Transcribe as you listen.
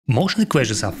Motion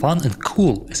equations are fun and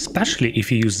cool, especially if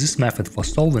you use this method for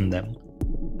solving them.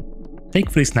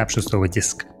 Take 3 snapshots of a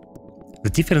disk. The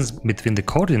difference between the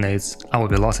coordinates, our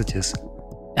velocities,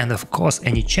 and of course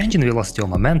any change in velocity or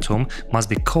momentum must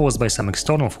be caused by some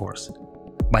external force.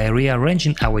 By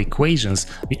rearranging our equations,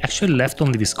 we actually left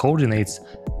only with coordinates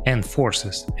and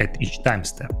forces at each time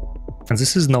step. And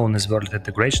this is known as Verlet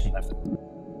Integration method.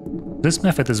 This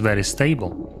method is very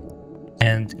stable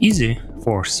and easy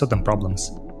for certain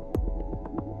problems.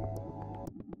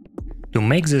 To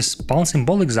make this bouncing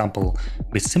ball example,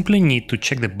 we simply need to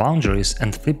check the boundaries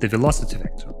and flip the velocity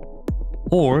vector.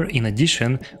 Or, in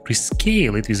addition,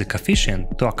 rescale it with a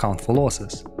coefficient to account for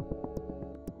losses.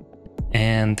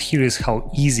 And here is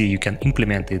how easy you can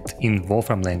implement it in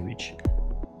Wolfram language.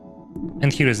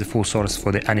 And here is the full source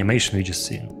for the animation we just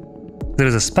seen. There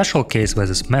is a special case where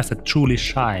this method truly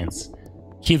shines.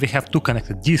 Here we have 2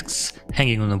 connected disks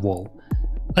hanging on a wall.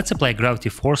 Let's apply gravity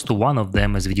force to one of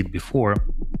them as we did before,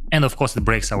 and of course it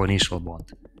breaks our initial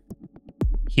bond.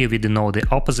 Here we denote the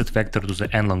opposite vector to the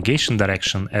elongation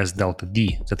direction as delta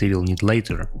d that we will need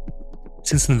later.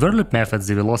 Since in Verlet methods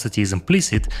the velocity is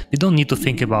implicit, we don't need to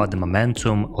think about the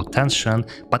momentum or tension,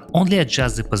 but only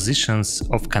adjust the positions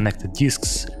of connected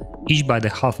disks, each by the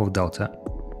half of delta.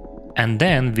 And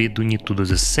then we do need to do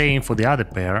the same for the other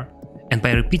pair, and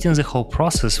by repeating the whole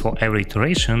process for every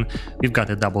iteration, we've got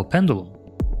a double pendulum.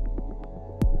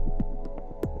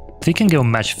 We can go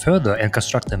much further and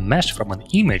construct a mesh from an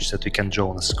image that we can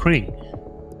draw on a screen.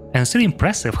 And it's really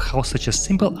impressive how such a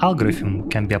simple algorithm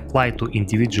can be applied to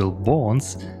individual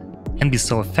bonds and be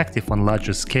so effective on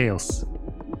larger scales.